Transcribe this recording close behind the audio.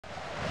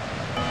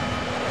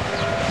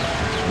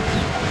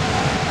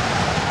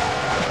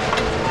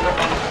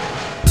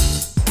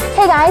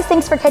Hey guys,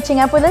 thanks for catching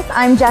up with us.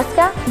 I'm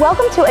Jessica.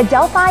 Welcome to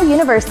Adelphi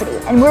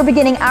University, and we're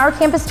beginning our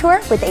campus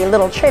tour with a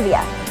little trivia.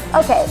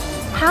 Okay,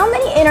 how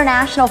many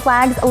international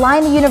flags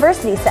line the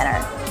University Center?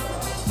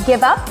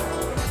 Give up?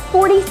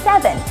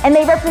 47, and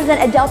they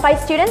represent Adelphi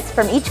students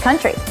from each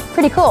country.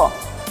 Pretty cool.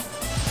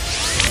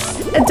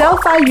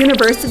 Adelphi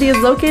University is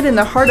located in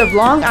the heart of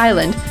Long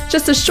Island,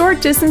 just a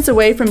short distance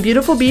away from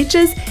beautiful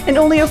beaches and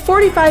only a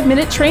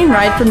 45-minute train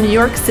ride from New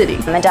York City.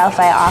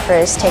 Adelphi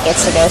offers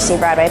tickets to go see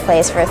Broadway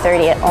plays for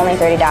only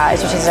 $30,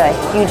 which is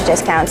a huge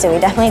discount, so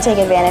we definitely take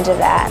advantage of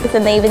that.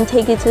 And they even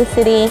take you to the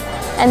city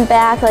and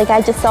back. Like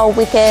I just saw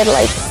Wicked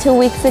like 2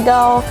 weeks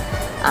ago.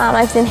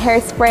 I've seen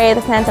Hairspray,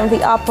 The Phantom of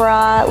the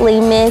Opera, Les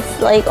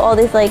Mis, like all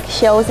these like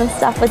shows and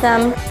stuff with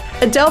them.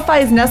 Adelphi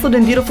is nestled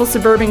in beautiful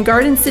suburban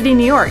Garden City,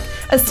 New York,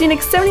 a scenic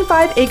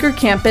 75-acre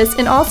campus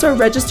and also a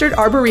registered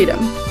arboretum.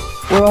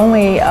 We're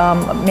only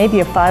maybe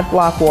a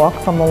 5-block walk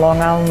from the Long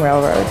Island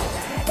Railroad,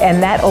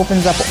 and that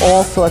opens up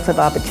all sorts of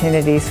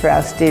opportunities for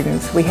our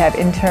students. We have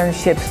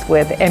internships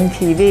with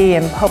MTV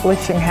and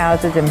publishing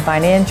houses and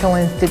financial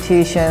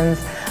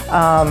institutions,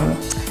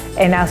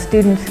 and our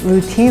students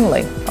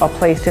routinely are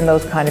placed in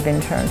those kind of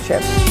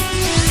internships.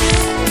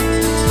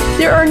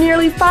 There are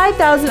nearly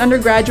 5,000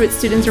 undergraduate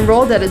students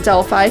enrolled at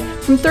Adelphi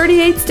from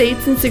 38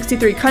 states and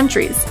 63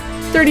 countries.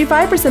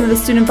 35% of the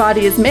student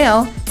body is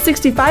male,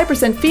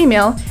 65%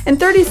 female, and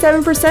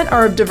 37%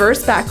 are of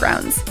diverse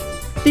backgrounds.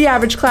 The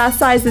average class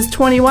size is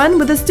 21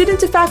 with a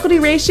student-to-faculty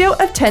ratio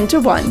of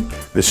 10:1.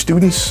 The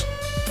students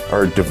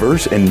are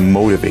diverse and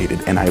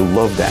motivated, and I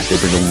love that. They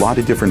bring a lot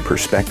of different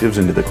perspectives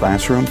into the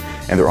classroom,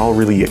 and they're all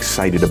really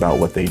excited about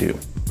what they do.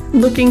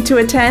 Looking to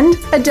attend?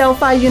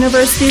 Adelphi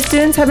University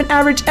students have an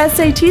average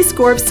SAT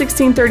score of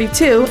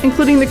 1632,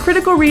 including the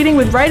critical reading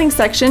with writing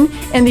section,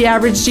 and the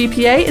average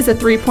GPA is a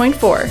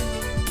 3.4.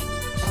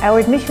 Our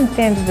admission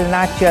standards are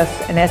not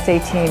just an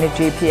SAT and a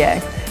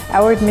GPA.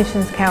 Our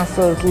admissions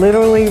counselors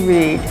literally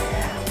read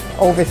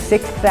over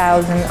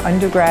 6,000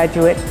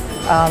 undergraduate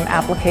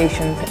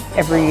applications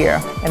every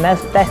year, and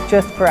that's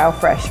just for our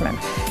freshmen.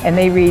 And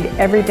they read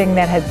everything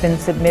that has been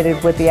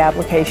submitted with the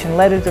application,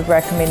 letters of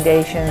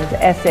recommendations,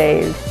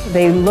 essays.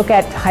 They look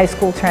at high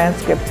school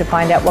transcripts to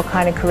find out what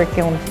kind of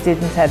curriculum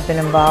students have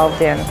been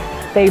involved in.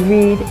 They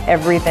read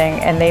everything,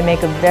 and they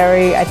make a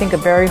very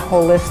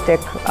holistic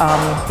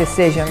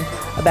decision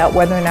about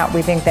whether or not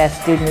we think that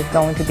student is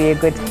going to be a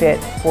good fit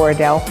for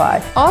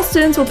Adelphi. All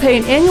students will pay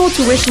an annual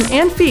tuition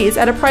and fees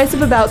at a price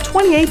of about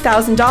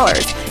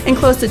 $28,000 and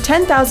close to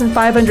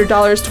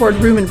 $10,500 toward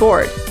room and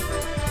board.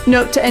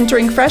 Note to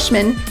entering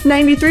freshmen,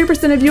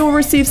 93% of you will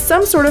receive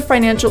some sort of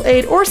financial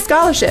aid or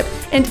scholarship,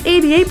 and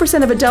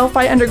 88% of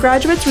Adelphi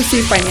undergraduates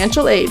receive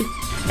financial aid.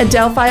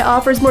 Adelphi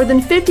offers more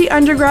than 50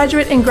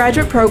 undergraduate and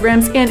graduate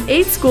programs and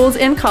 8 schools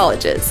and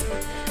colleges.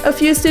 A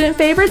few student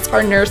favorites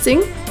are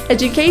nursing,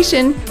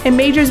 education, and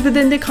majors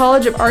within the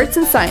College of Arts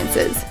and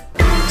Sciences.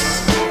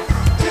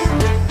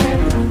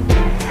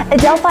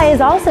 Adelphi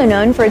is also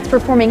known for its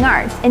performing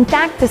arts. In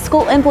fact, the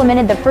school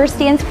implemented the first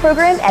dance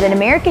program at an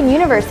American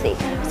university,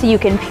 so you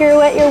can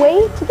pirouette your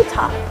way to the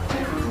top.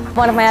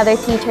 One of my other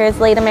teachers,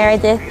 Leda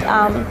Meredith,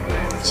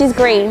 she's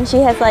great. She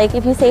has like,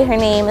 if you say her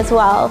name as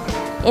well,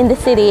 in the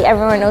city,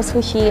 everyone knows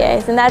who she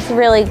is, and that's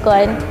really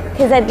good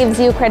because that gives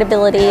you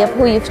credibility of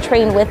who you've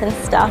trained with and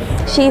stuff.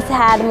 She's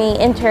had me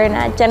intern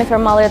at Jennifer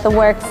Muller The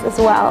Works as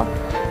well,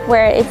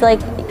 where it's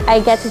like I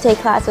get to take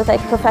class with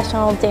like a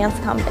professional dance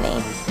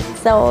company.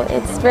 So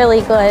it's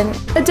really good.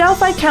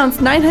 Adelphi counts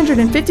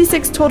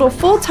 956 total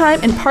full-time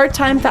and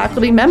part-time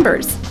faculty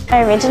members. What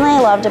I originally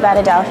loved about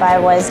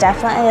Adelphi was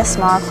definitely the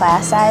small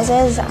class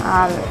sizes.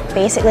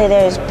 Basically,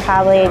 there's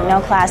probably no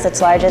class that's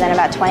larger than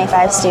about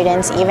 25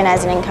 students, even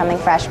as an incoming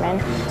freshman.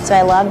 So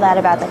I love that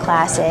about the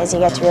classes. You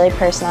get to really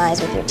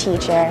personalize with your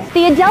teacher.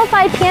 The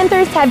Adelphi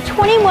Panthers have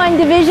 21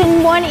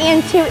 Division I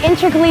and II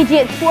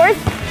intercollegiate sports,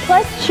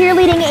 plus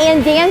cheerleading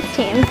and dance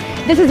teams.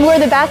 This is where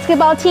the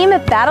basketball team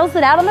battles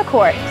it out on the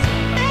court.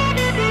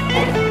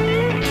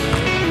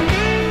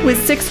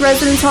 With 6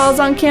 residence halls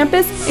on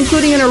campus,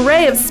 including an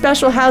array of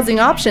special housing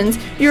options,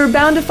 you're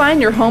bound to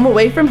find your home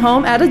away from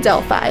home at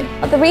Adelphi.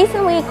 The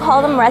reason we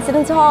call them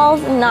residence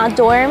halls and not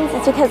dorms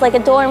is because like a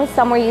dorm is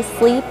somewhere you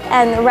sleep,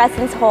 and a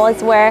residence hall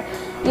is where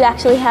you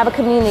actually have a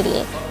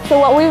community. So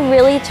what we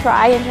really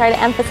try to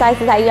emphasize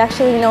is that you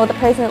actually know the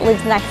person that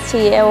lives next to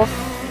you,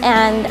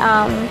 and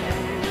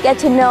get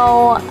to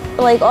know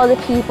like all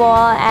the people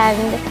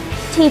and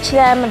teach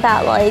them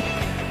about like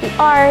the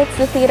arts,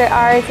 the theater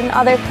arts in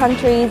other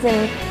countries,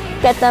 and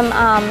get them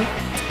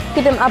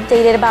keep them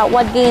updated about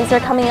what games are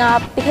coming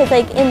up, because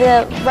like in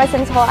the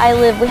residence hall I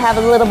live, we have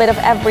a little bit of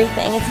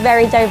everything. It's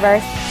very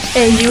diverse.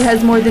 AU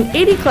has more than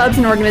 80 clubs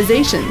and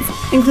organizations,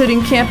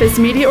 including campus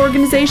media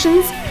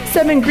organizations,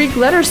 7 Greek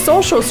letter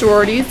social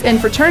sororities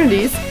and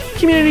fraternities,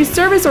 community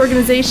service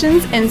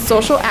organizations, and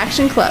social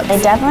action clubs.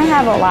 They definitely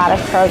have a lot of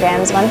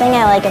programs. One thing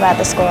I like about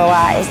the school a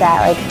lot is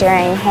that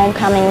during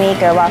homecoming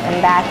week or welcome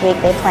back week,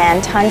 they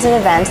plan tons of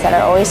events that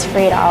are always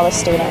free to all the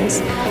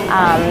students.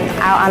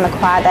 Out on the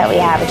quad that we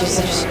have, which is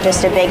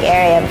just a big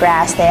area of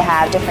grass, they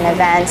have different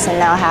events, and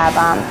they'll have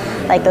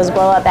those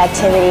blow-up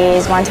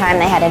activities. One time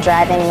they had a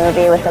drive-in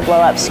movie with a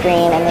blow-up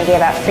screen, and they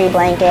gave out free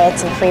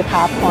blankets and free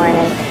popcorn,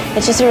 and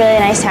it's just a really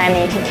nice time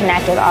that you can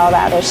connect with all the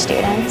other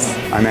students.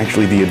 I'm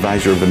actually the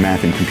advisor of the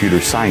Math and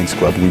Computer Science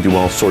Club. We do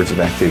all sorts of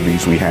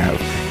activities. We have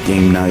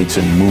game nights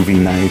and movie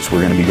nights.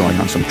 We're going to be going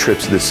on some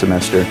trips this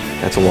semester.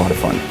 That's a lot of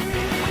fun.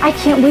 I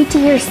can't wait to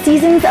hear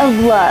Seasons of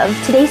Love.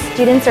 Today's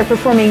students are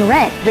performing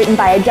Rent, written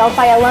by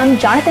Adelphi alum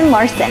Jonathan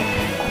Larson.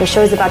 The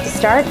show's about to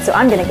start, so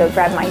I'm going to go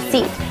grab my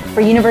seat. For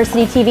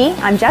University TV,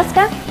 I'm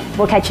Jessica.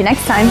 We'll catch you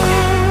next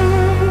time.